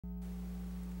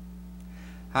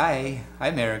Hi,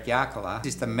 I'm Eric Jaakkola.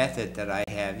 This is the method that I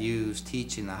have used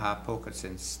teaching the hop polka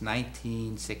since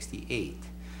 1968.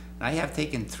 And I have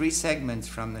taken 3 segments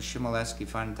from the Shimoleski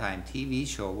Fun Time TV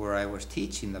show where I was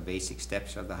teaching the basic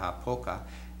steps of the hop polka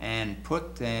and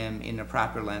put them in the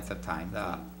proper length of time.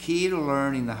 The key to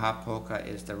learning the hop polka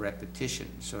is the repetition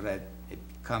so that it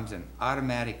becomes an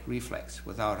automatic reflex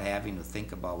without having to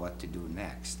think about what to do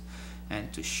next.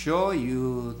 And to show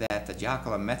you that the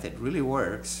Jaakkola method really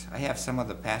works, I have some of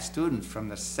the past students from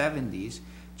the 70s,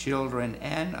 children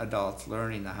and adults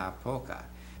learning the hop polka.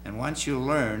 And once you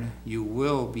learn, you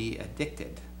will be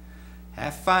addicted.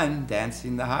 Have fun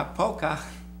dancing the hop polka.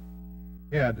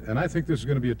 Yeah, and I think this is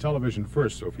going to be a television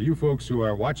first, so for you folks who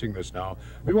are watching this now,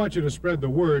 we want you to spread the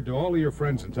word to all of your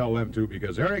friends and tell them too,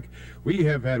 because Eric, we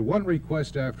have had one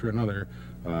request after another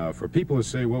for people to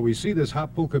say, well, we see this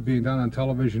hop polka being done on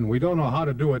television, we don't know how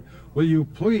to do it. Will you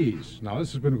please, now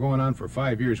this has been going on for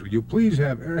 5 years, will you please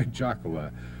have Eric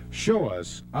Jaakkola show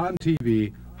us on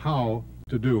TV how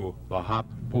to do the hop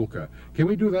polka? Can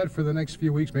we do that for the next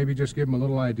few weeks? Maybe just give them a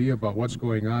little idea about what's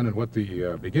going on and what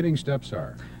the beginning steps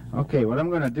are. Okay, what I'm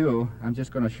going to do, I'm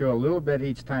just going to show a little bit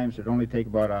each time, so it'll only take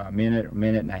about a minute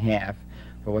and a half.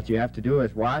 But what you have to do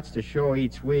is watch the show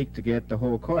each week to get the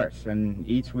whole course, and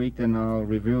each week then I'll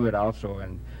review it also.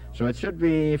 And so it should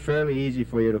be fairly easy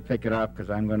for you to pick it up, because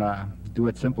I'm going to do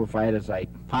it simplified as I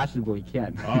possibly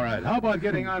can. All right, how about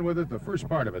getting on with it, the first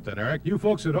part of it then, Eric? You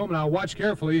folks at home now watch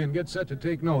carefully and get set to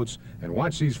take notes and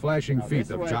watch these flashing feet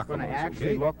of Jaakkola. This is what it's going to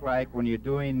actually look like when you're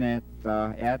doing it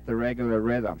at the regular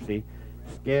rhythm, see?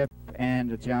 Skip and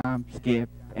a jump, skip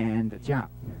and a jump.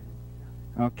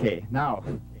 Okay, now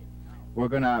we're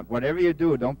gonna, whatever you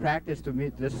do, don't practice to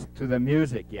the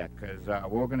music yet, because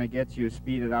we're gonna get you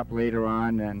speeded up later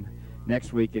on, and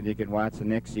next week and you can watch the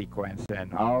next sequence,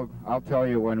 and I'll tell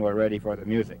you when we're ready for the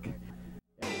music.